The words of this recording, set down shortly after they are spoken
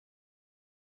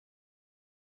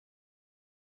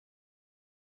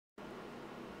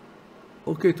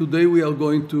Okay, today we are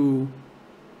going to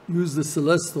use the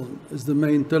Celestron as the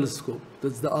main telescope.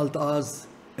 That's the Alt Az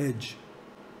Edge,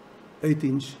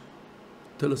 8-inch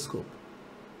telescope.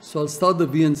 So I'll start the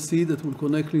VNC that will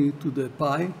connect me to the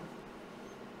Pi,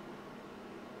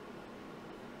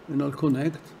 and I'll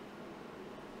connect.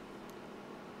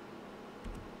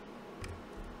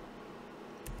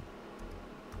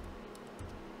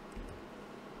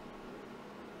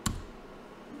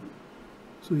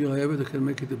 So here I have it. I can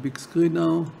make it a big screen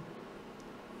now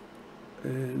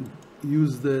and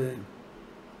use the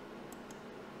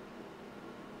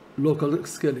local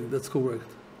scaling. That's correct.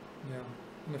 Yeah,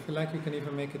 and if you like, you can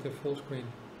even make it a full screen.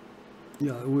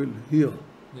 Yeah, I will here.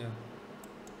 Yeah.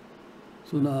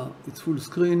 So now it's full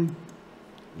screen.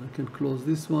 I can close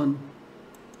this one.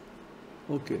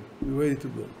 Okay, we're ready to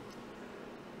go.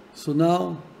 So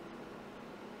now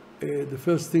the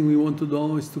first thing we want to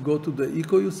do is to go to the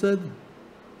echo, you said?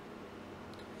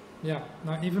 Yeah,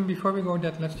 now even before we go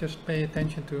that, let's just pay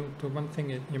attention to one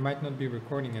thing. You might not be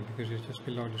recording it because it's just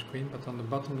below the screen, but on the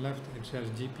bottom left it says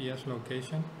GPS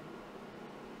location.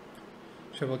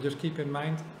 So we'll just keep in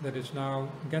mind that it's now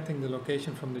getting the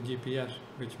location from the GPS,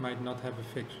 which might not have a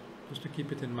fix, just to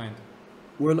keep it in mind.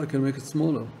 Well, I can make it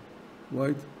smaller,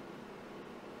 right?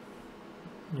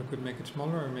 You could make it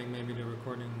smaller or make maybe the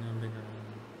recording bigger.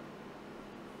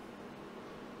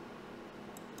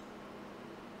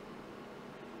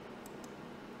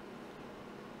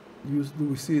 Do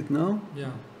we see it now?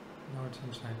 Yeah, now it's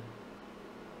inside.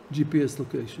 GPS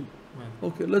location. Right.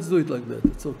 Okay, let's do it like that.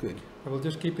 It's okay. I will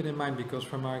just keep it in mind because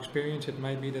from our experience it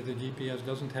might be that the GPS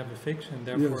doesn't have a fix and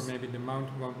therefore Yes. maybe the mount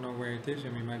won't know where it is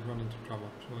and we might run into trouble.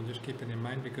 So we'll just keep it in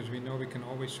mind because we know we can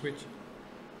always switch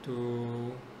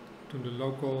to the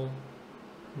local,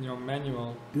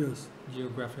 manual Yes.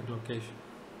 geographic location.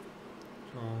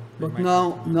 So But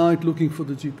now it's looking for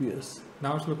the GPS.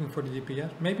 now it's looking for the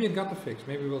GPS. Maybe it got a fix.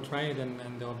 Maybe we'll try it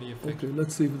and there'll be a fix. Okay,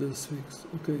 let's see if there's fix.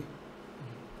 Okay.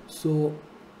 So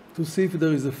to see if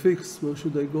there is a fix, where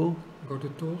should I go? Go to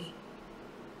Tools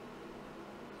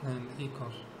and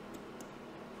Ecos.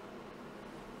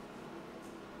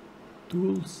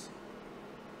 Tools,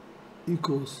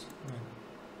 Ecos. Right.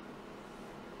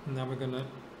 Now we're going to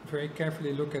very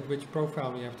carefully look at which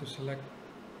profile we have to select.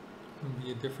 It will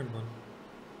be a different one.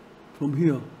 From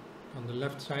here. On the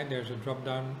left side there's a drop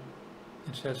down.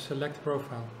 It says select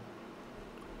profile.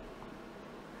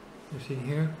 You see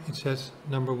here it says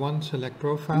number 1 select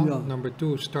profile, Yeah. number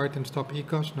 2 start and stop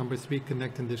ECOS, number 3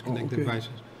 connect and disconnect okay.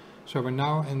 devices. So we're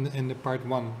now in the part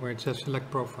 1 where it says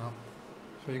select profile.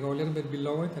 So you go a little bit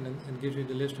below it and it gives you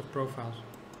the list of profiles.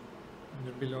 And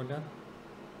just below that.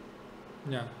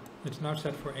 Yeah, it's now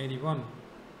set for 81.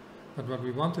 But what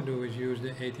we want to do is use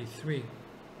the 83.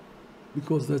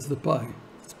 Because that's the Pi.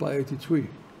 It's Pi 83.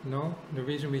 No, the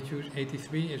reason we choose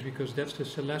 83 is because that's the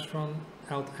Celestron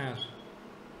Alt Az.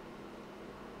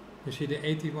 You see the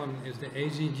 81 is the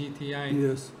AZ-GTI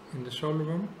Yes. in the solar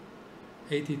room,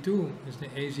 82 is the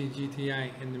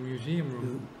AZ-GTI in the museum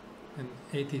room, and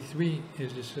 83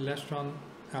 is the Celestron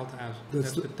Alt Az.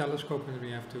 That's the telescope that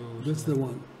we have to That's select. the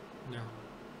one. Yeah.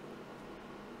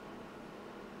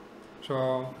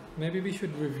 So maybe we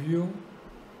should review,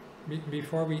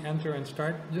 before we enter and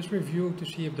start, just review to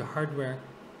see if the hardware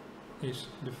is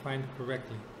defined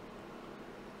correctly.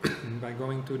 By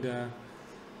going to the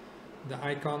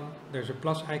icon, there's a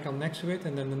plus icon next to it,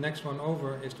 and then the next one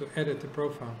over is to edit the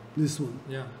profile. This one.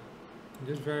 Yeah.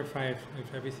 Just verify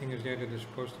if everything is there that is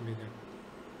supposed to be there.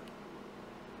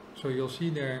 So you'll see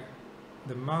there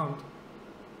the mount,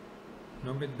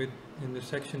 but in the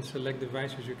section select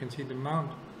devices you can see the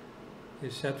mount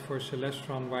is set for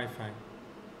Celestron Wi-Fi.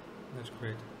 That's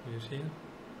great. Do you see it?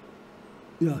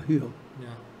 Yeah, here.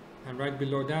 Yeah. And right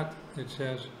below that it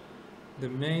says the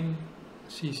main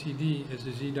CCD is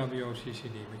the ZWO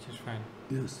CCD, which is fine.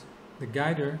 Yes. The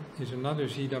guider is another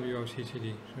ZWO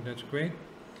CCD, so that's great.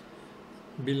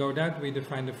 Below that we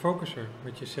define the focuser,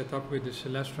 which is set up with the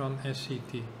Celestron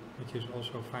SCT, which is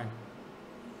also fine.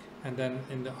 And then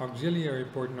in the auxiliary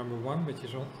port number 1, which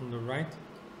is on the right,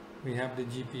 we have the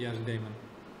GPS daemon.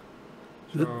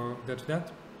 So that's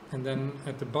that. And then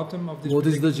at the bottom of this, what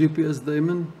is the GPS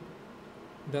daemon?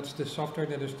 That's the software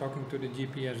that is talking to the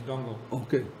GPS dongle.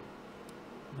 Okay.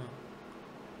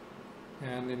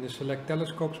 And in the select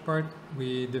telescopes part,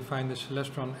 we define the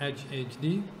Celestron Edge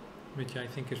HD, which I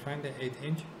think is fine, the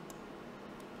 8-inch.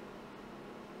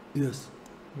 Yes.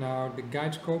 Now the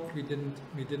guide scope we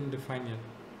didn't define yet,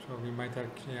 so we might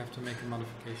actually have to make a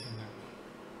modification there.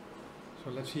 So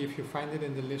let's see if you find it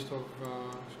in the list of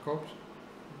scopes,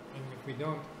 and if we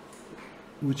don't.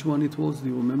 Which one it was? Do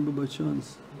you remember by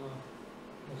chance? No.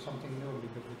 That's something new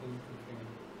because we didn't configure it.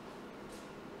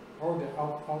 Oh, the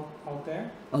Altair?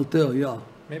 Altair, yeah.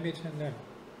 Maybe it's in there.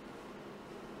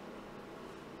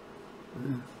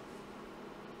 Yeah.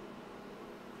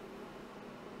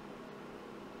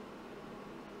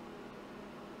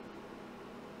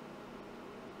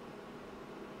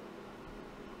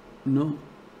 No.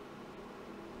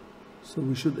 So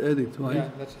we should add it, right? Yeah,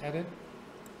 let's add it.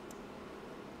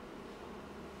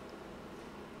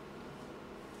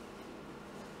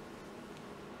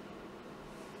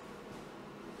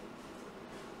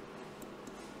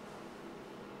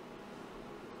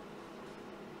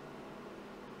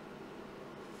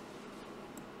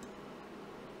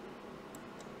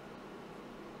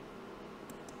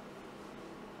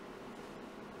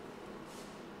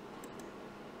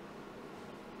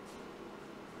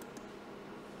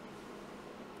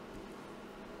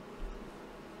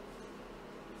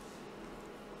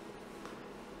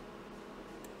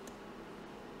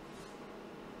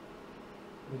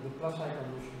 With the plus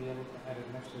icon, you should be able to add it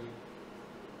next to it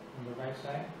on the right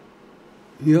side.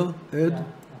 Here, add. Yeah,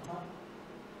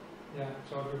 yeah.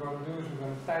 So what we're going to do is we're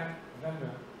going to type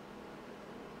vendor.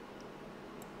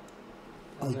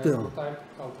 And Altair. there we'll type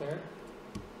Altair.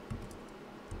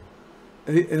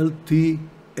 Altair.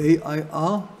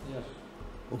 Yes.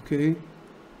 Okay.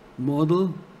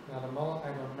 Model. Yeah, the model, I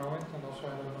don't know it, and also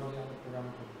I don't know the other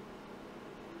parameter.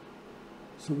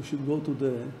 So we should go to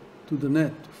the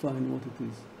net to find what it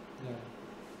is. Yeah.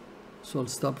 So I'll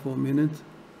stop for a minute.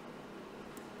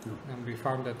 And we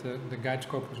found that the guide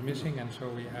scope was missing, and so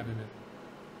we added it.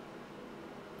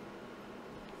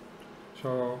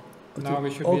 So now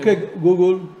we should okay, be able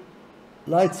Google,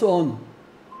 lights on.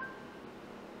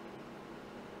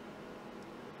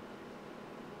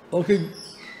 Okay.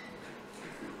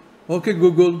 Okay,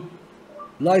 Google,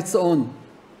 lights on.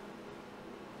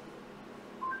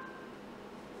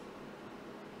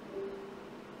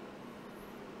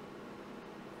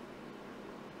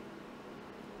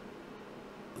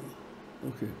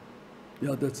 Okay.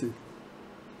 Yeah, that's it.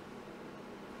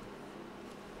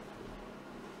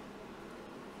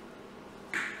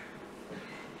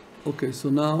 Okay, so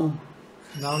now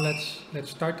let's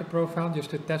start the profile just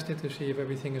to test it to see if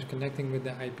everything is connecting with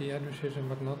the IP addresses and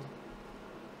whatnot.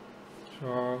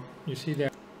 So you see there.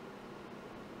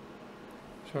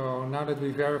 So now that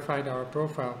we verified our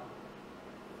profile,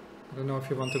 I don't know if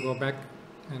you want to go back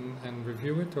and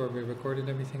review it, or we recorded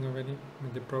everything already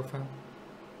with the profile.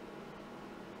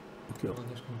 okay. We'll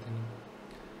just continue.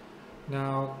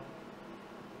 Now,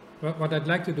 what I'd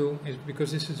like to do is,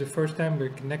 because this is the first time we're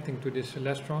connecting to this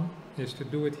Celestron, is to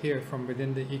do it here from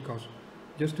within the ecos,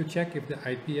 just to check if the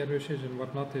IP addresses and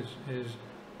whatnot is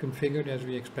configured as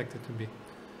we expect it to be.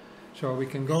 So we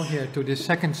can go here to this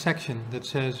second section that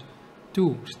says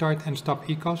to start and stop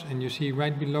ecos, and you see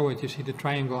right below it, you see the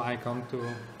triangle icon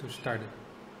to start it.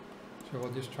 So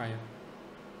we'll just try it.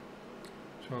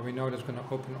 So we know that's going to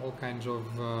open all kinds of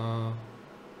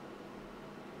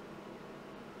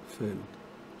Failed.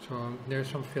 so there's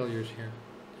some failures here.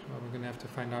 So we're going to have to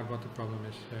find out what the problem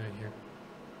is here.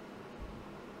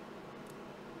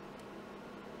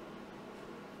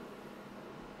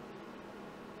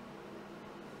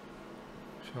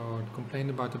 So it complained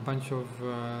about a bunch of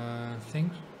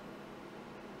things.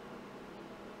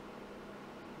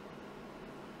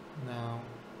 Now,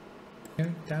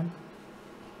 here, temp.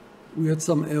 We had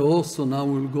some errors, so now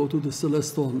we'll go to the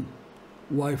Celestron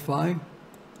Wi-Fi.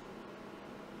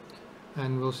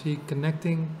 And we'll see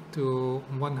connecting to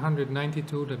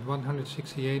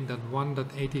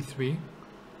 192.168.1.83.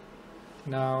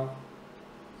 Now,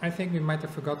 I think we might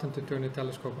have forgotten to turn the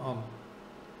telescope on.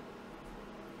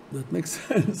 That makes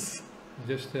sense.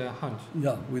 Just a hunch.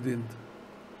 Yeah, we didn't.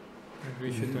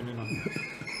 Maybe we should turn it on.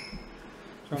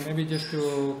 So maybe just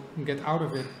to get out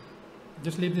of it,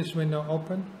 just leave this window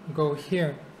open, go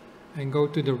here and go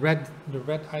to the red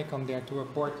icon there to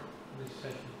abort this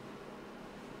session.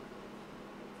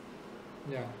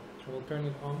 Yeah, so we'll turn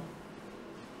it on.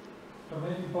 So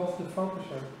maybe both the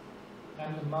focuser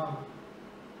and the mount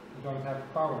don't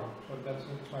have power, so that's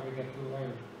why we get two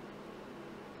layers.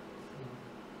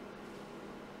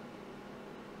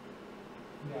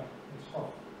 Yeah, it's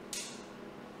off.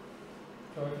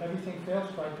 So if everything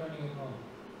fails, try turning it on.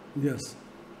 Yes.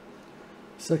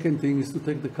 Second thing is to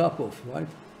take the cap off, right?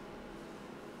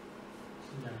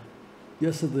 Yeah.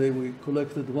 Yesterday we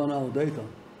collected 1 hour data.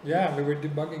 Yeah, we were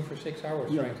debugging for 6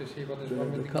 hours Yeah. trying to see what is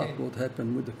wrong The with the cap, game. what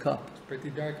happened with the cap. It's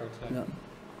pretty dark outside. Yeah.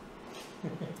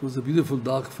 It was a beautiful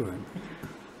dark frame.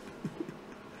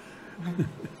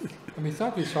 And we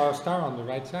thought we saw a star on the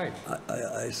right side.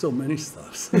 I saw many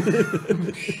stars.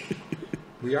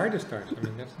 We are the stars. I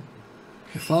mean, that's the thing.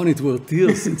 I found it were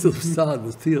tears instead of stars,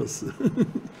 but tears.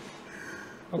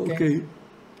 Okay.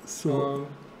 So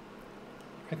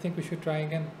I think we should try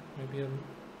again. Maybe.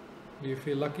 Do you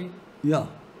feel lucky? yeah.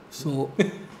 So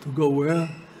to go where?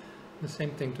 The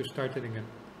same thing to start it again.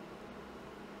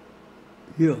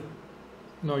 Here.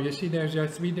 No, you see there are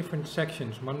 3 different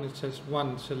sections. One, it says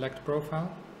 1, select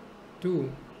profile.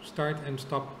 2, start and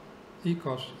stop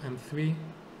ecos. And 3,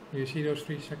 you see those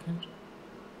 3 sections?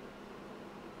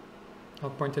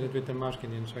 I'll point at it with the mouse,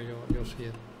 Gideon, so you'll see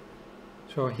it.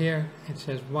 So here it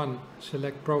says 1,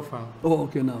 select profile. Oh,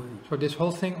 okay, now. So this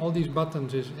whole thing, all these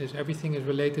buttons, is everything is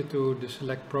related to the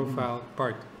select profile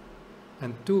part.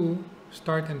 And 2,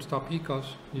 start and stop ecos.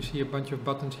 You see a bunch of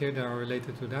buttons here that are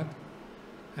related to that.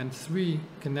 And 3,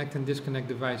 connect and disconnect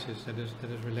devices, that is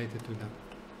related to that.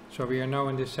 So we are now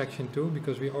in this section 2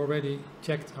 because we already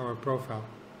checked our profile.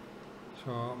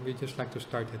 So we just like to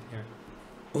start it here.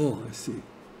 Oh, I see.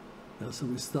 Yeah, so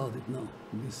we started now.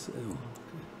 This error.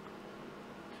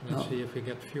 Okay. Let's see if we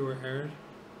get fewer errors.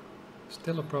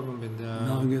 Still a problem with the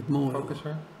now we get more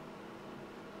focuser.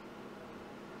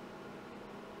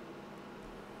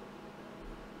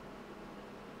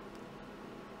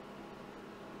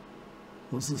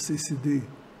 Also CCD.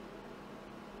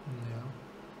 Yeah.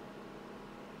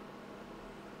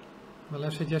 Well, I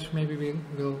suggest maybe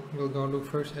we'll go look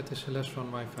first at the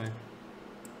Celestron Wi-Fi and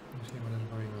see what is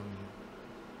going on here.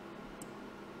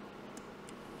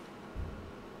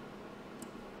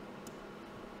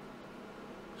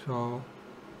 So,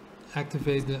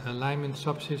 activate the alignment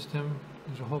subsystem.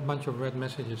 There's a whole bunch of red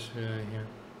messages here.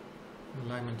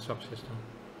 Alignment subsystem.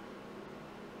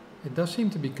 It does seem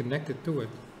to be connected to it.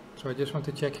 So I just want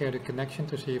to check here the connection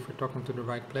to see if we're talking to the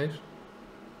right place.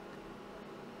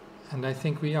 And I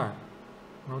think we are.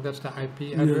 Well, that's the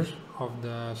IP address of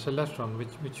the Celestron,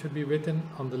 which should be written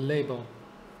on the label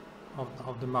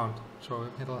of the mount. So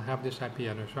it'll have this IP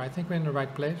address. So I think we're in the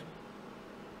right place.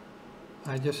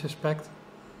 I just suspect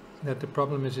that the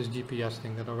problem is this GPS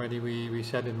thing, that already we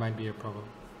said it might be a problem.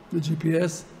 The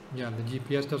GPS? Yeah, the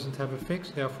GPS doesn't have a fix,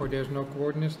 therefore there's no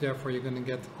coordinates, therefore you're going to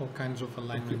get all kinds of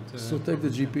alignment. Okay. So take the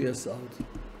GPS out.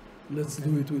 Let's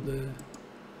do it with the...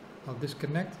 I'll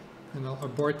disconnect and I'll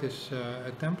abort this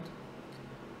attempt.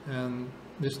 And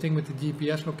this thing with the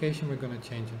GPS location, we're going to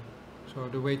change it. So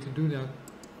the way to do that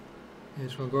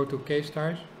is we'll go to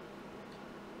K-stars.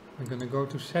 We're going to go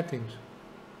to settings.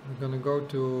 We're going to go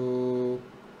to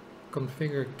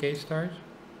configure K-stars.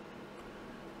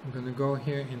 I'm going to go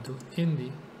here into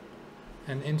Indie,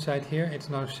 and inside here it's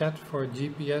now set for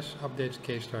GPS updates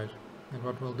K-stars. And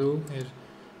what we'll do is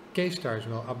K-stars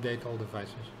will update all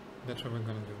devices. That's what we're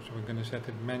going to do. So we're going to set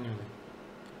it manually.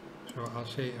 So I'll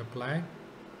say apply.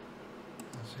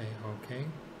 I'll say OK.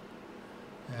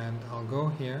 And I'll go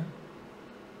here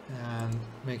and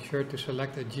make sure to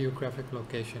select a geographic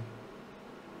location.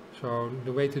 So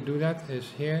the way to do that is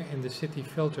here in the city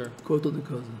filter. Koto the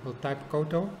cousin. We'll type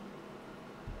Koto.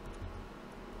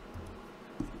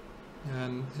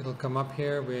 And it'll come up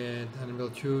here with, and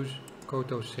we'll choose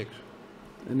Koto 6.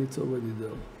 And it's already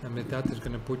there. And with that, it's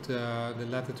going to put the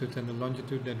latitude and the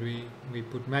longitude that we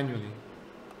put manually.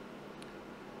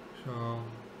 So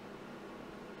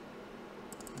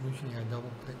usually I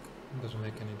double click, it doesn't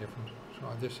make any difference. So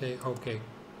I'll just say OK.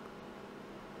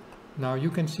 Now you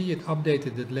can see it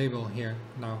updated, that label here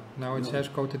now. It says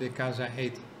Cote de Casa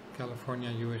 8,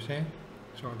 California, USA.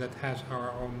 So that has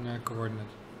our own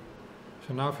coordinates.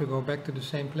 So now if we go back to the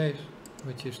same place,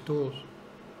 which is Tools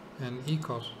and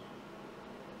Ecos,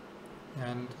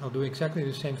 and I'll do exactly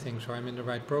the same thing. So I'm in the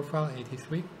right profile,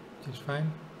 83, which is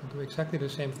fine. I'll do exactly the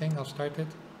same thing. I'll start it.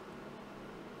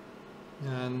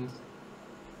 And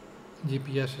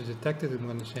GPS is detected. I'm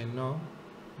going to say no.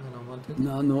 I don't want it.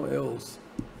 No errors.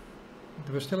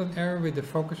 There was still an error with the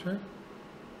focuser,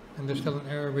 and there's still an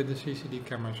error with the CCD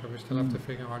camera, so we still have to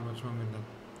figure out what's wrong with that.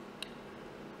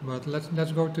 But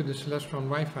let's go to the Celestron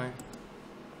Wi-Fi.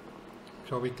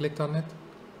 So we clicked on it,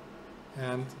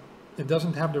 and it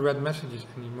doesn't have the red messages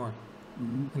anymore.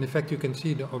 And in fact, you can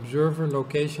see the observer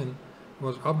location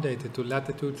was updated to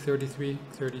latitude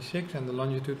 3336 and the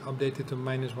longitude updated to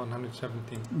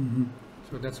 -117.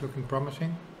 So that's looking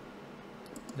promising.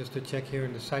 Just to check here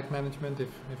in the site management if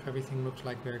everything looks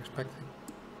like we're expecting.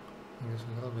 I think it's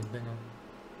a little bit bigger.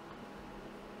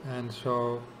 And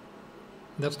so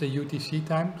that's the UTC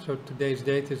time. So today's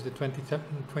date is the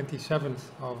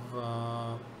 27th of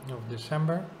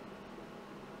December,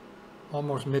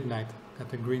 almost midnight at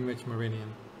the Greenwich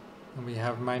Meridian. And we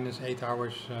have -8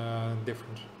 hours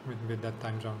difference with that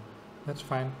time zone. That's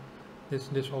fine.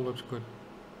 This all looks good.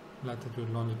 Latitude,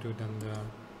 longitude, and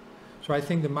so I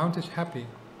think the mount is happy.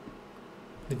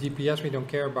 The GPS, we don't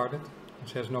care about it. It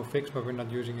says no fix, but we're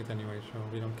not using it anyway, so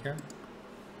we don't care.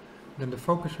 Then the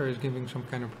focuser is giving some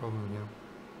kind of problem here.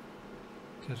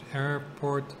 It says error,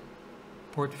 port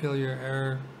failure,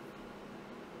 error.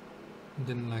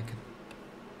 Didn't like it.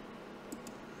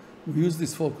 We used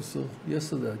this focuser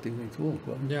yesterday, I think it worked,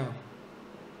 right? Yeah.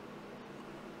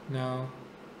 Now,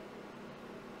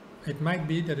 it might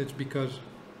be that it's because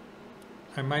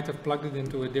I might have plugged it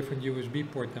into a different USB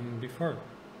port than before.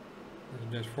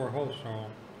 There's 4 holes, so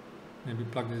maybe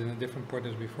plugged it in a different port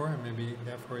as before, and maybe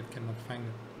therefore it cannot find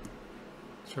it.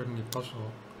 Certainly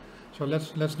possible. So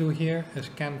let's do here a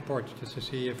scan port just to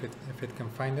see if it can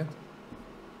find it.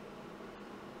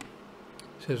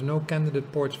 It says no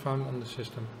candidate ports found on the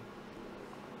system.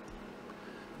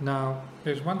 Now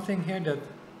there's one thing here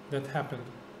that happened.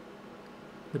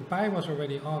 The Pi was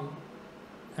already on,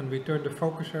 and we turned the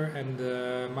focuser and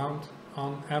the mount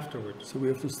on afterwards. So we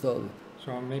have to start it.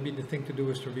 So maybe the thing to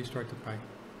do is to restart the Pi.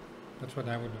 That's what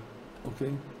I would do.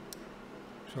 Okay.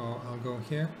 So I'll go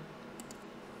here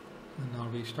and I'll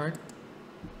restart.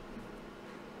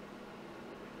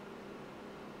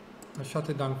 I'll shut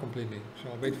it down completely. So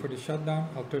I'll wait for the shutdown,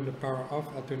 I'll turn the power off,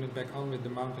 I'll turn it back on with the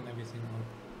mount and everything on.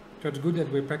 So it's good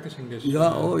that we're practicing this.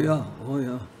 Yeah, oh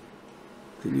yeah.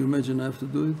 Can you imagine I have to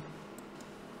do it?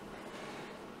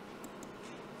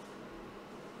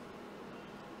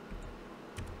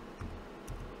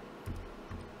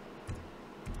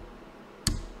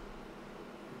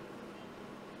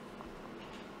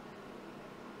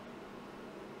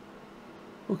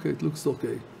 Okay, it looks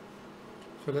okay.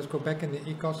 So let's go back in the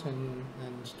ECOS and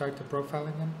start the profile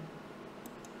again.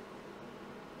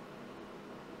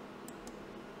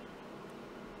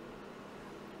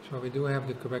 So we do have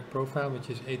the correct profile, which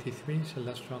is 83,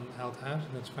 Celestron Alt Az,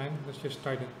 that's fine. Let's just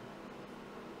start it.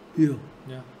 Here.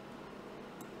 Yeah.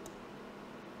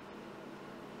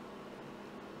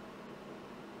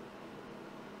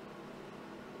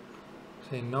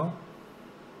 Say no.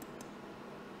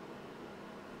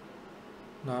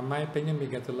 Now, in my opinion, we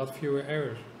get a lot fewer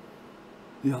errors.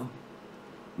 Yeah,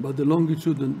 but the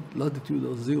longitude and latitude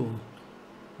are 0.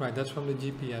 Right, that's from the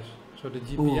GPS. So the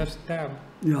GPS tab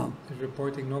is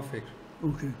reporting no fix.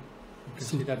 Okay. You can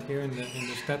see that here in the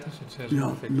status, it says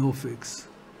no fix. No fix.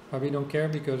 But we don't care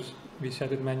because we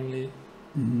set it manually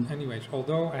anyways.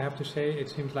 Although I have to say it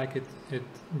seems like it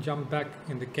jumped back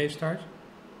in the K-stars.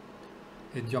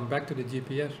 It jumped back to the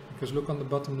GPS because look on the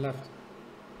bottom left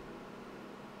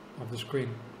of the screen.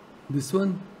 This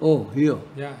one? Oh, here.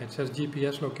 Yeah, it says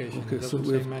GPS location. Okay, it doesn't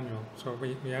say manual. So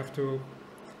we have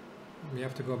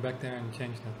to go back there and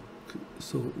change that. Okay,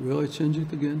 so where I change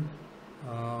it again?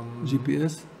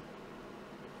 GPS?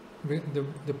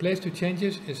 The place to change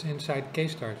this is inside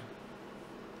K-stars.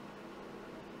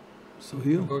 So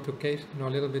here? Go to K, no, a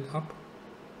little bit up.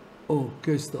 Oh,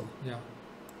 K-star. Yeah.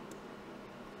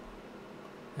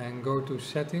 And go to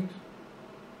settings.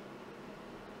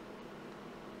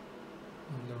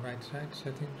 On the right side,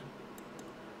 settings.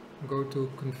 Go to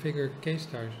configure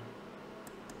K-stars.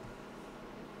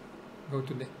 Go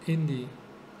to the Indie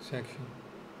section.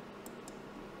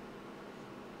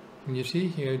 And you see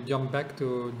here, jump back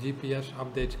to GPS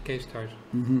updates K-stars.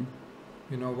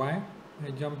 You know why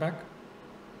it jumped back?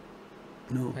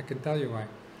 No. I can tell you why.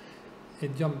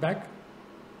 It jumped back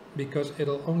because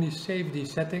it'll only save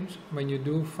these settings when you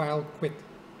do file quit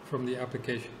from the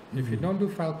application. If you don't do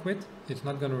file quit, it's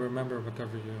not going to remember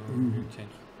whatever you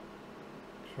changed.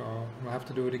 So we'll have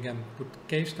to do it again. Put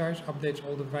K-stars updates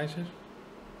all devices.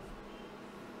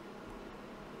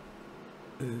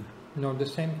 No, the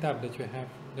same tab that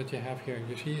you have here.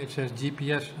 You see, it says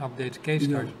GPS updates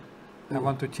K-stars. I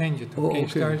want to change it to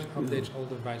K-stars updates all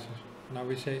devices. Now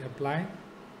we say apply.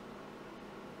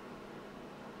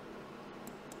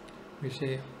 We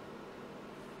say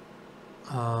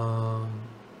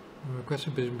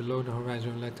requested is below the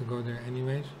horizon. I'd like to go there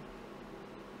anyways.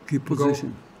 Keep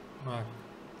position.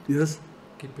 Yes.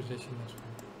 Keep position. That's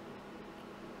fine.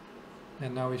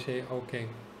 And now we say OK.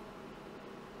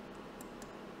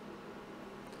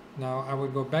 Now I will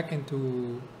go back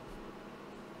into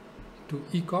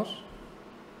ECOS,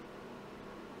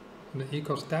 the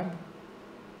ECOS tab,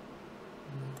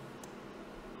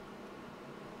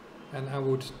 and I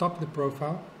would stop the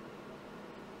profile.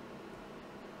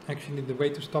 Actually, the way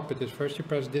to stop it is first you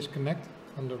press disconnect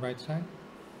on the right side.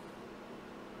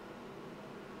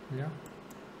 Yeah.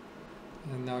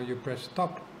 And now you press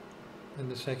stop in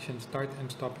the section start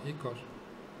and stop ECOS.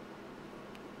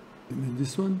 You mean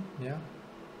this one? Yeah.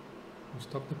 We'll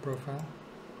stop the profile.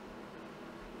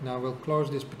 Now we'll close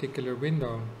this particular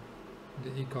window,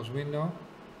 the ECOS window.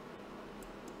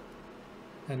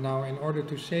 And now in order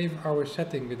to save our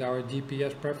setting with our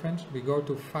GPS preference, we go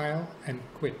to File and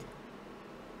Quit.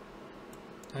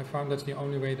 I found that's the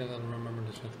only way that I'll remember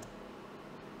the setting.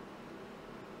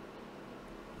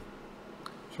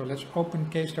 So let's open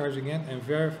K-Stars again and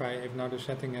verify if now the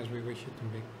setting as we wish it to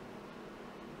be.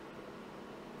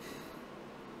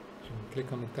 So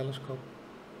click on the telescope.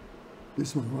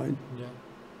 This one, right? Yeah.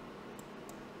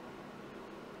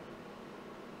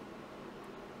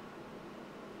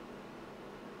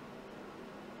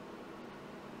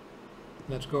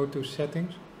 Let's go to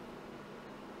Settings.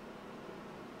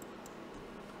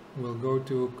 We'll go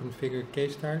to Configure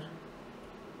K-Stars.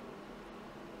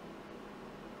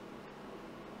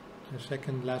 The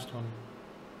second last one.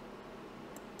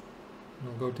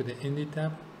 We'll go to the Indie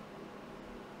tab.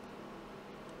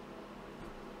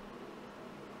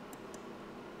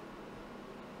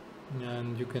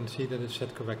 And you can see that it's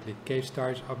set correctly.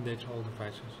 K-Stars updates all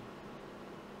devices.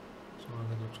 So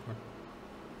that looks good.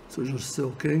 So just say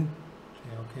okay.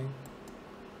 Say okay.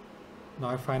 Now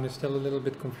I find it still a little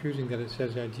bit confusing that it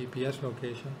says our GPS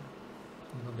location.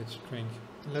 A little bit strange.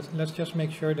 Let's just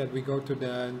make sure that we go to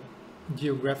the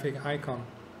geographic icon,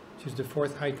 which is the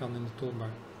fourth icon in the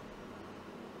toolbar.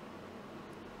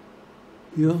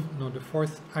 Yeah? No, the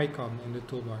fourth icon in the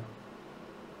toolbar.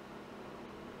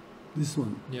 This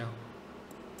one. Yeah.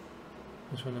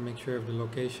 Just want to make sure of the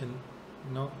location.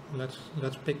 No,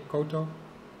 let's pick Koto.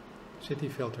 City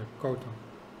filter, Koto.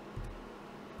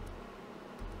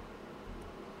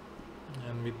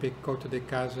 And we pick Koto de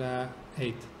Casa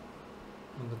 8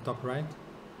 on the top right.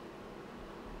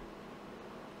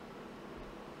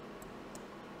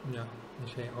 Yeah, you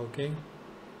say OK.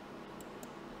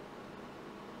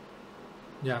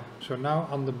 Yeah, so now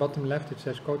on the bottom left it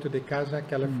says Koto de Casa,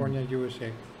 California,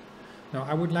 USA. Now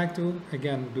I would like to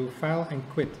again do File and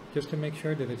Quit just to make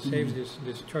sure that it saves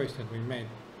this choice that we made.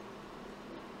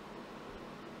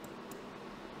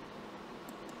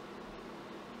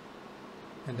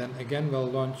 And then again we'll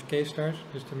launch K-Stars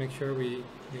just to make sure we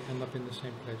end up in the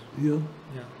same place. Yeah?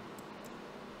 Yeah.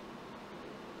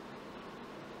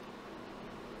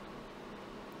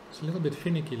 It's a little bit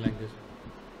finicky like this.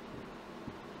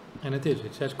 And it is.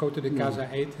 It says go to the Casa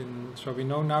 8, and so we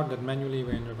know now that manually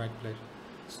we're in the right place.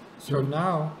 So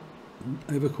now...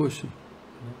 I have a question.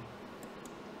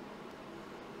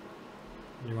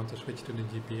 You want to switch to the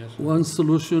GPS? One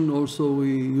solution also we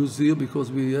use here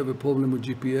because we have a problem with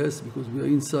GPS because we are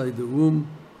inside the room.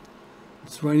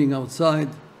 It's raining outside.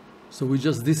 So we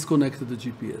just disconnected the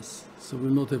GPS. So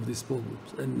we'll not have these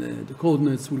problems. And the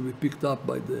coordinates will be picked up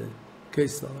by the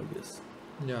K-Star, I guess.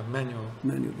 Yeah, manual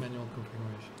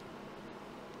configuration.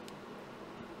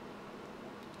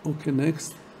 Okay,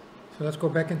 next. So let's go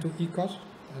back into ECOS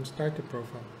and start the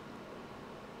profile.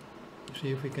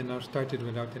 See if we can now start it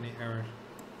without any errors.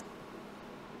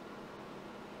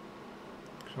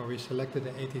 So we selected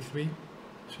the 83,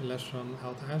 Celestron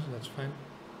Alt Az, that's fine.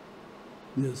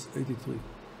 Yes, 83.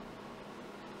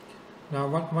 Now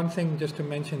one thing just to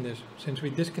mention this, since we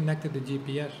disconnected the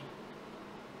GPS,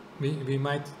 we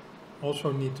might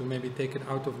also need to maybe take it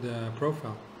out of the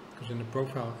profile, because in the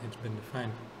profile it's been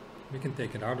defined. We can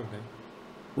take it out of there.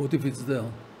 What if it's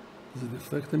there? Does it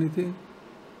affect anything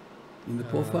in the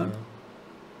profile?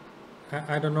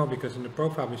 I don't know, because in the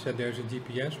profile we said there's a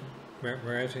GPS,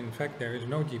 whereas in fact there is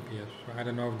no GPS. So I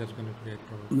don't know if that's going to create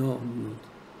problems. No, not.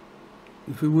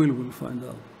 If we will, we'll find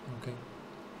out. Okay.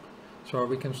 So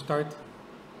we can start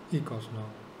ECOS now.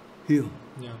 Here.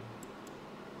 Yeah.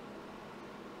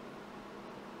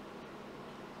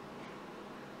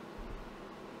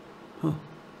 Huh.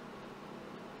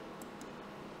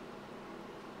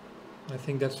 I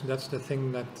think that's the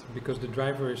thing, that because the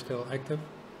driver is still active,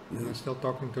 and it's still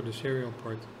talking to the serial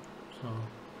port, so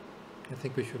I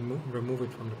think we should remove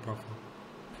it from the profile.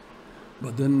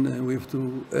 But then we have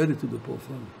to add it to the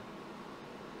profile.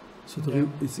 So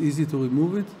it's easy to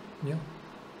remove it? Yeah.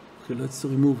 Okay, let's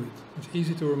remove it. It's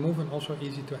easy to remove and also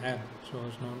easy to add, so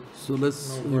it's no. So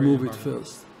let's remove it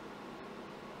first.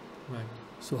 Right.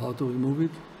 So how to remove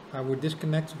it? I would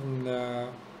disconnect from the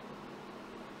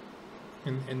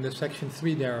in the section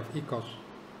 3 there of ECOS.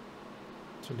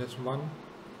 So that's one.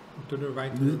 To the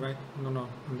right, to the right. No,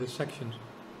 in the sections.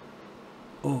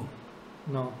 Oh.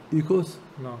 No. ECOS?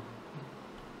 No.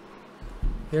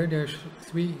 Here there's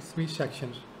three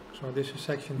sections. So this is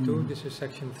section 2, this is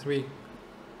section 3.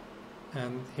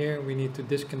 And here we need to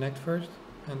disconnect first,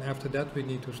 and after that we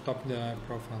need to stop the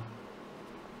profile.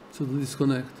 So to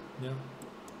disconnect? Yeah.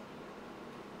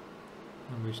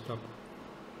 And we stop.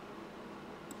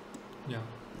 Yeah.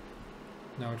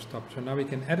 Now it's stopped. So now we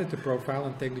can edit the profile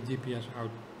and take the GPS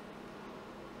out.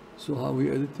 So how are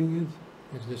we editing it?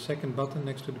 It's the second button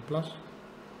next to the plus.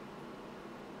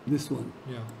 This one.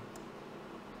 Yeah.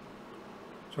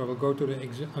 So we'll go to the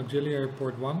auxiliary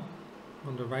port 1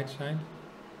 on the right side.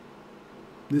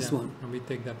 This one. And we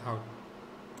take that out.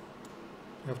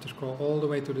 You have to scroll all the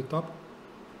way to the top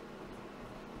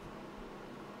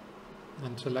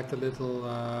and select a little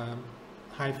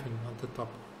hyphen at the top.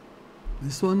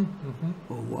 This one?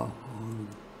 Mm-hmm. Oh wow.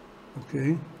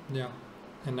 Okay. Yeah.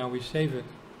 And now we save it.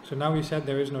 So now we said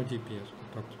there is no GPS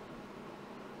hooked.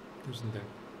 Isn't there?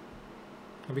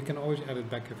 And we can always add it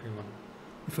back if we want.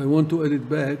 If I want to edit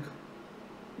back,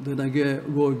 then I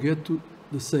get to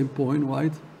the same point,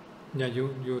 right? Yeah,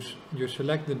 you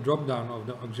select the drop down of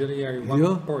the auxiliary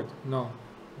 1 port. No,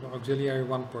 the auxiliary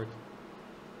 1 port.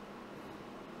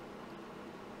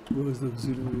 Where is the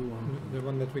auxiliary one? The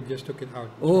one that we just took it out.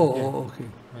 Oh, yeah. oh, okay.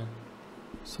 Right.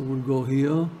 So we'll go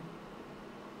here.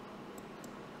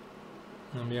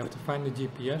 And we have to find the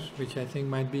GPS, which I think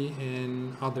might be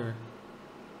in others.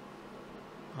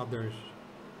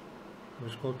 We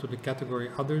scroll to the category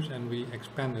others and we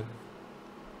expand it.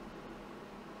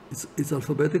 It's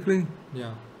alphabetically?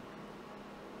 Yeah.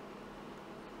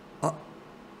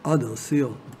 Others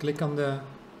here. Click on the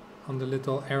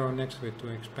little arrow next to it to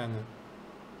expand it.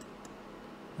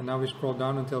 And now we scroll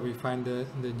down until we find the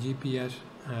GPS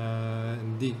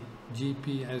D.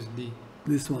 GPS D.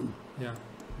 This one. Yeah.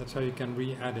 That's how you can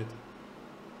re-add it.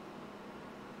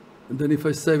 And then if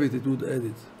I save it, it would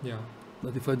edit. Yeah.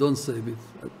 But if I don't save it,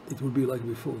 it will be like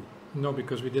before. No,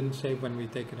 because we didn't save when we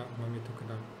take it out. When we took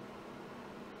it out.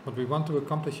 What we want to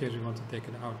accomplish here is we want to take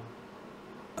it out.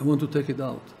 I want to take it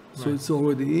out. So Right. it's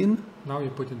already in. Now you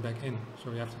put it back in,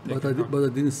 so we have to take But it out. but I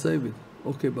didn't save it.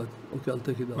 Okay, I'll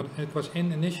take it out. But it was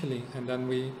in initially, and then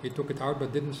we took it out,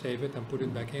 but didn't save it, and put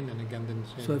it back in, and again didn't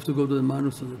save So I it. have to go to the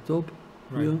minus on the top.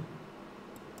 Right. Here.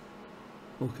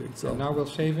 Okay, it's And out. now we'll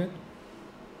save it,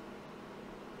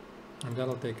 and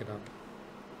that'll take it out.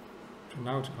 So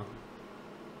now it's gone.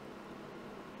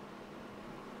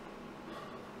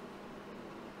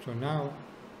 So now,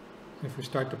 if we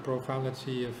start the profile, let's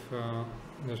see if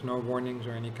there's no warnings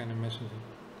or any kind of messaging.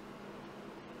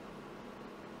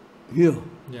 Here.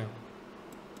 Yeah.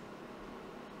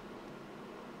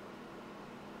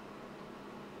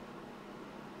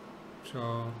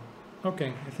 So,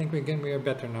 okay, I think we are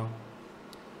better now.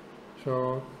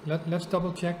 So let's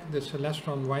double check the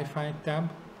Celestron Wi-Fi tab,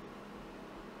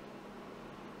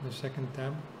 the second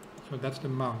tab. So that's the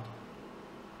mount.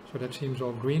 So that seems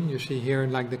all green. You see here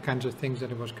like the kinds of things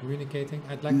that it was communicating.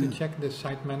 I'd like to check the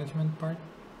site management part.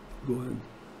 Go ahead.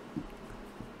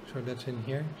 So that's in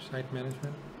here, site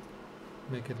management.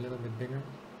 Make it a little bit bigger.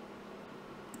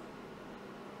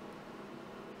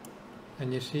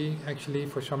 And you see actually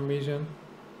for some reason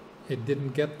it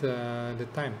didn't get the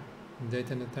time, the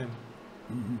date and the time.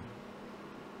 Mm-hmm.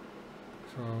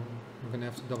 So we're going to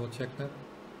have to double check that.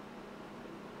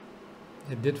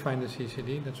 It did find the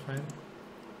CCD, that's fine.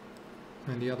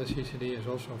 And the other CCD is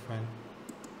also fine.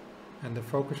 And the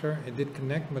focuser, it did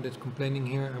connect, but it's complaining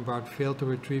here about failed to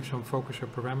retrieve some focuser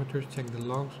parameters. Check the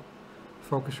logs.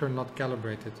 Focuser not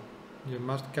calibrated. You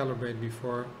must calibrate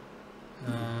before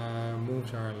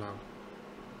moves are allowed.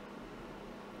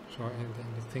 So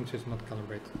it thinks it's not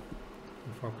calibrated,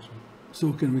 the focuser.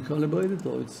 So can we calibrate it,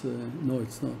 or it's no,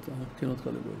 it's not. I cannot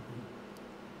calibrate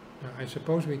it. I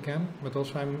suppose we can, but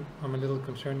also I'm a little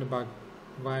concerned about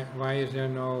why is there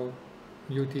no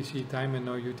UTC time and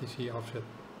no UTC offset.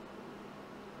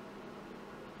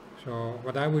 So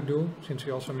what I would do, since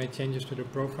we also made changes to the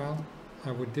profile,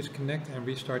 I would disconnect and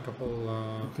restart the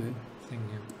whole thing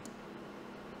here.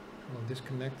 I'll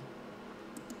disconnect.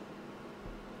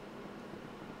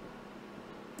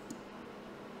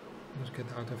 Let's get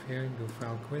out of here, do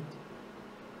file quit.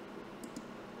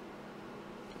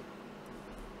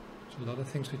 There's a lot of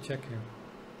things to check here.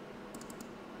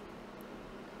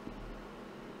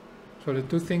 So the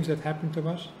two things that happened to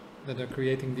us that are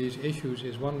creating these issues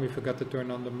is one, we forgot to turn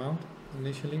on the mount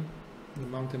initially, the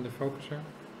mount and the focuser.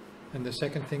 And the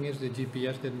second thing is the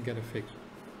GPS didn't get a fix.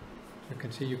 So you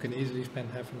can see you can easily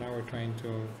spend half an hour trying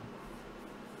to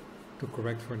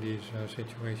correct for these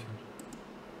situations.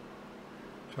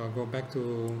 So I'll go back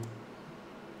to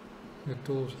the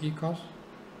tools ECOS.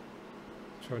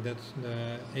 So that's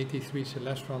the 83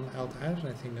 Celestron Alt Az,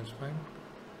 I think that's fine.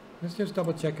 Let's just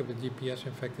double check if the GPS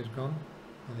in fact is gone,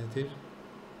 and it is.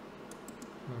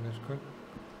 So that's good.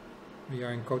 We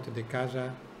are in Costa de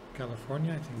Casa,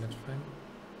 California, I think that's fine.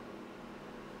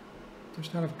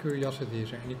 Just out of curiosity,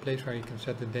 is there any place where you can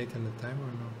set the date and the time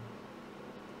or no?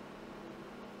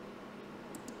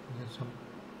 Is that some?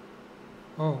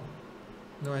 Oh,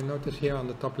 no, I notice here on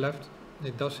the top left,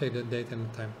 it does say the date and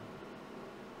the time.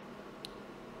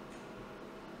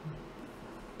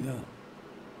 Yeah.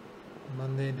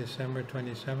 Monday, December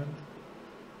 27th.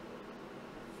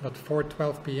 But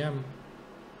 4:12 p.m.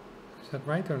 Is that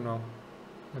right or no?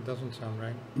 That doesn't sound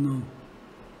right. No.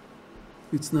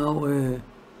 It's now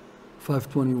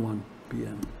 5:21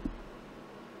 p.m.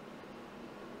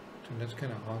 So that's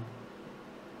kind of odd.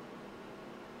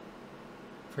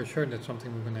 For sure, that's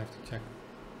something we're going to have to check.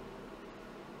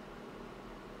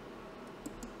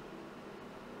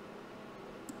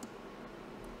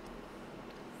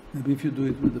 Maybe if you do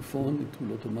it with the phone, it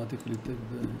will automatically take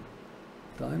the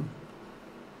time.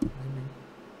 Maybe.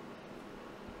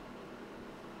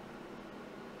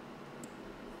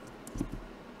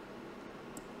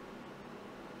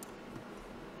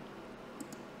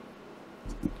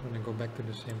 I'm going to go back to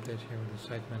the same place here with the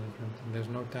site management. And there's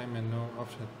no time and no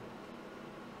offset.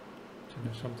 So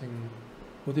there's something.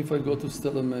 What if I go to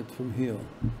Stellarmete from here?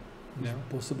 Is Yeah. it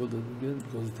possible that we get it?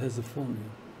 Because it has a phone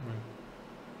here. Right.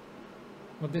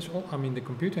 Well, this all, I mean, the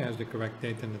computer has the correct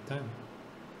date and the time.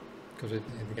 Because it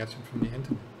gets it from the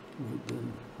internet. Well,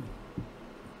 then,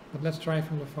 But let's try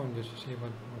from the phone just to see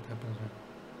what happens there.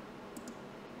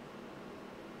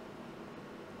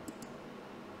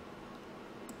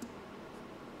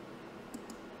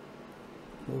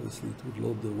 obviously it would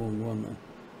load the wrong one.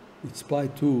 It's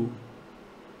Pi2.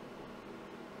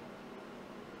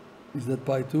 Is that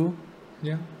Pi2?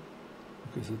 Yeah.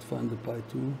 Okay, so it find the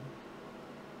Pi2.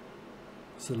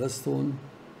 Celestron.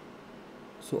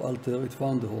 So alter, it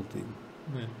found the whole thing.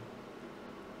 Yeah.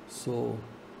 So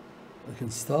I can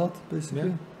start basically.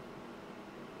 Yeah.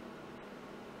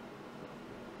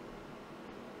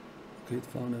 Okay, it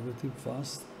found everything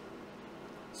fast.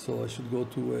 So I should go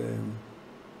to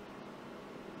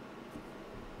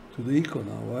the eco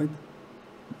now, right?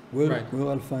 Where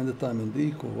I'll find the time in the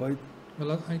eco, right?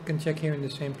 Well, I can check here in the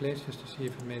same place just to see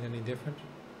if it made any difference,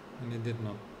 and it did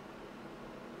not.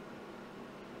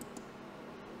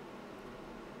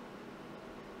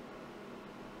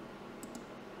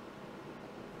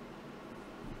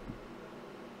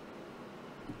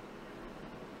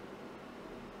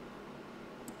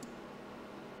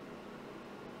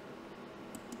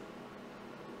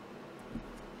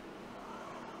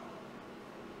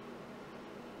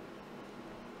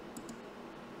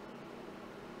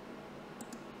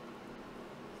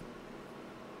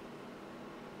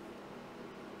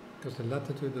 Because the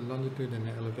latitude, the longitude, and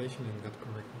the elevation it got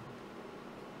correctly.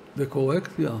 The correct,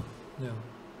 yeah. Yeah.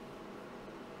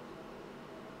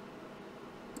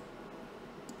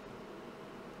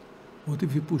 What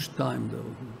if you push time there?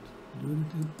 Do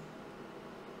anything?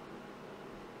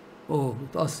 Oh,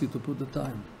 it asks you to put the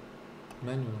time.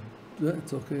 Manually. Yeah,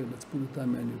 it's okay. Let's put the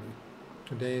time manually.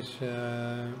 Today is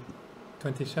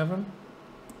 27.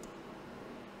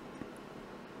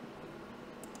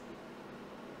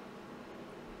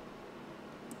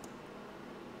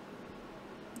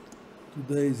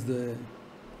 Today is the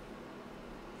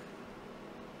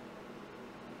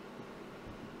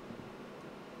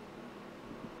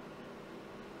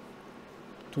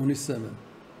 '27,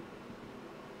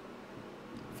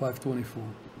 5:24.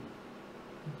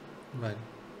 Right.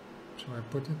 So I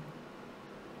put it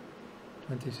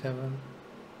 27,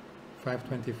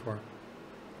 5:24.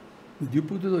 Did you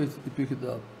put it or you pick it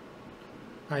up?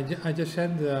 I just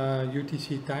said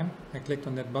UTC time. I clicked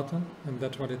on that button, and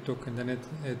that's what it took, and then it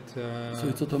So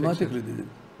it automatically did it.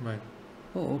 Right.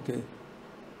 Oh, okay.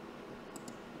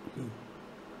 Okay.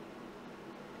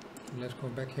 So let's go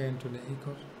back here into the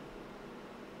ecos.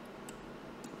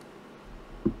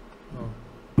 Oh,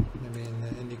 maybe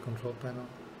in the control panel.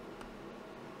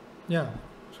 Yeah.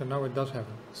 So now it does have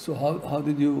it. So how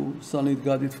did you suddenly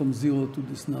got it from 0 to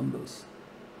these numbers?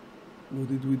 What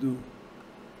did we do?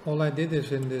 All I did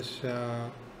is in this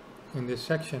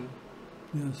section.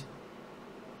 Yes.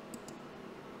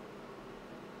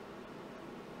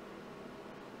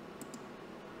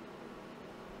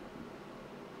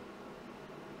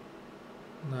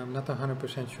 No, I'm not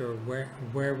 100% sure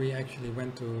where we actually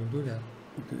went to do that.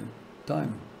 Okay.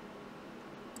 Time.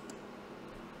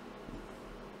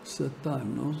 Set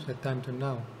time, no? Set time to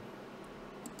now.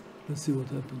 Let's see what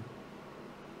happened.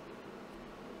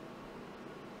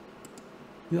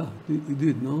 Yeah, it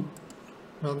did, no?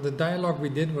 Well, the dialogue we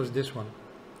did was this one.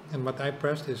 And what I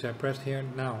pressed is I pressed here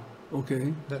now.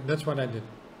 Okay. That's what I did.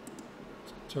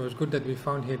 So it's good that we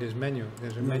found here this menu.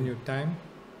 There's a menu time.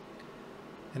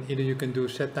 And either you can do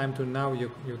set time to now,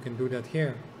 you can do that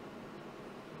here.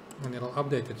 And it'll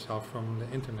update itself from the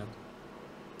internet.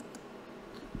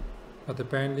 But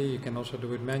apparently you can also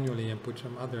do it manually and put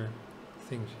some other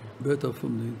things here. Better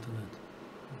from the internet.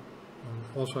 And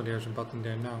also there's a button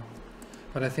there now.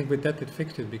 But I think with that it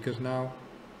fixed it, because now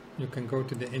you can go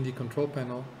to the Indie control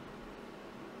panel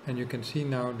And you can see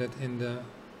now that in the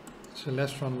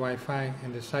Celestron Wi-Fi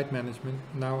and the site management,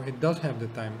 now it does have the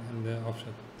time and the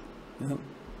offset. Yeah.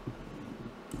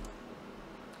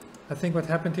 I think what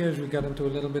happened here is we got into a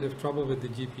little bit of trouble with the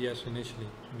GPS initially.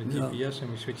 So the GPS,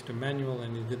 and we switched to manual,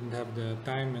 and it didn't have the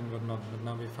time and whatnot, but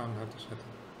now we found how to set it.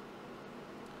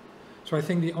 So I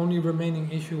think the only remaining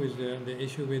issue is the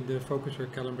issue with the focuser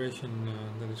calibration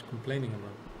that is complaining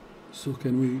about. So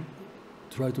can we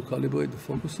try to calibrate the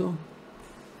focuser?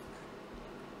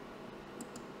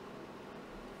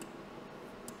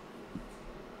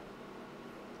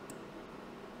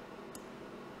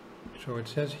 So it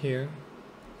says here,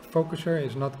 focuser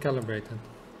is not calibrated.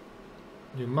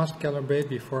 You must calibrate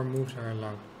before moves are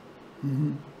allowed.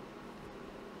 Mm-hmm.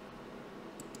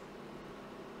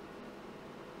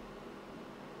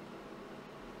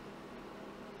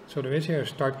 So there is here a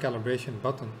start calibration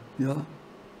button. Yeah.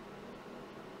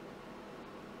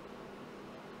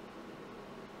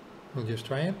 We'll just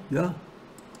try it. Yeah.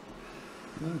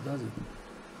 Yeah, it does it.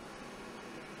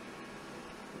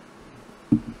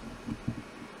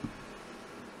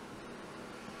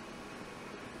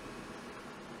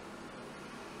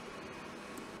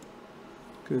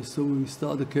 Okay, so we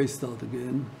start the case start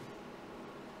again.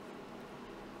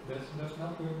 That's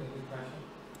not good that we crash it.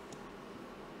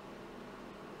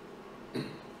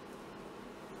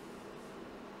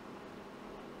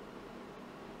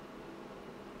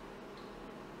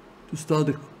 To start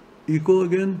the echo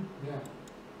again. Yeah.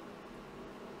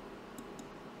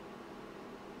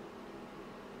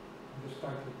 Just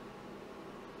start it.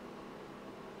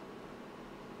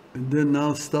 And then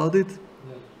now start it. Yes.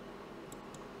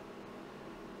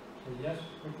 So yes,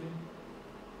 quickly.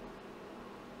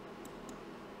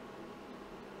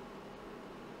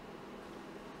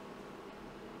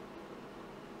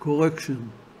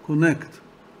 Correction. Connect.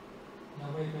 Now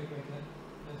wait.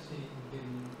 Let's see the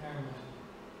error message.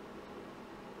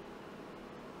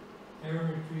 Error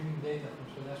retrieving data from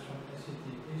Celestron SCT.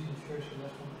 Please ensure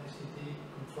Celestron SCT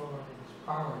controller is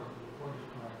powered before it is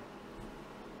correct.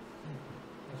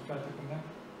 Let's try to connect.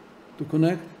 To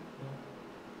connect. Yeah.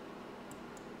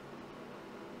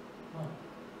 Oh.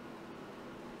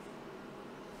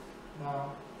 Now,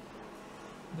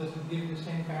 does it give the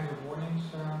same kind of warnings?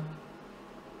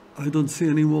 I don't see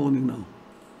any warning now. Will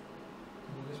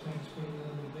this make the screen a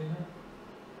little bit bigger?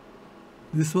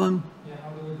 This one? Yeah,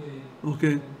 I'll do the...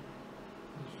 Okay.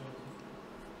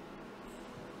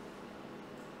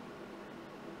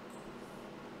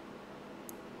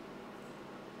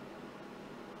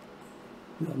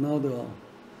 Yeah, now there are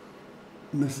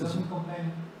messages. It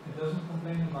doesn't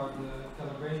complain about the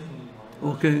calibration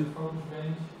anymore. Okay. The focus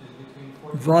range is between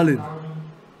 40 Valid. and 1,000.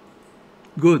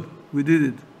 Good, we did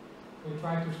it. We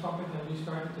tried to stop it and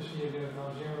restart it to see if there are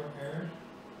no zero errors.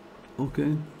 Okay.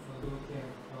 I'll do it here.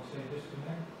 I'll say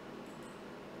disconnect.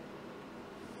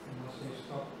 And I'll say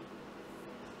stop.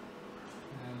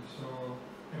 And so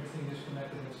everything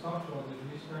disconnected and stopped, so I'll just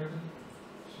restart it.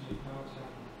 See now what's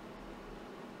happening.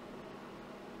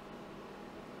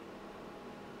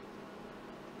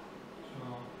 So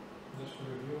just to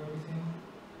review everything.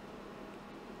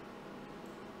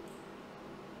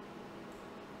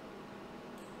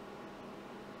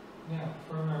 Yeah,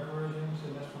 firmware version,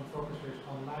 Celestron focuser is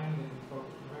online, getting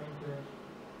focus parameters.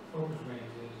 Focus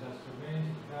range is, that's the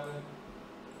range, it's valid.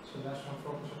 Celestron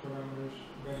focuser parameters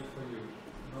ready for use.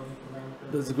 Loading parameters.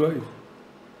 That's great.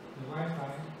 The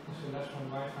Wi-Fi, the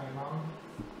Celestron Wi-Fi mount.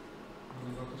 I'm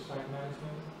going to go to site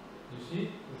management. You see,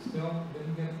 it still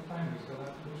didn't get the time, we still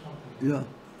have to do something. Yeah.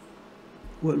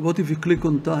 Well, what if you click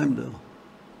on time there?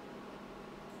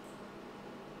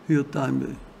 Here, time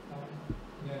there.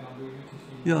 Yeah, I'll do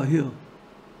UTC. Yeah, here.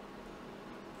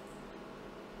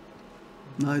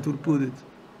 Now it will put it.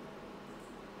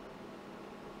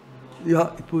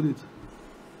 Yeah, it put it.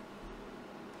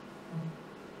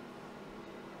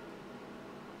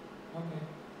 Okay.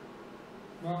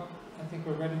 Well, I think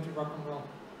we're ready to rock and roll.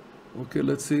 Okay,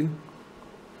 let's see.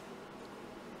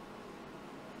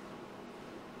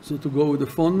 So to go with the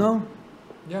phone now?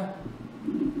 Yeah.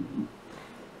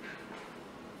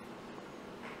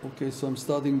 Okay, so I'm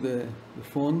starting the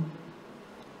phone.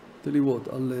 Tell you what,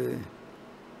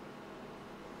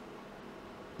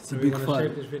 it's a big file.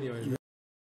 Save this video as well.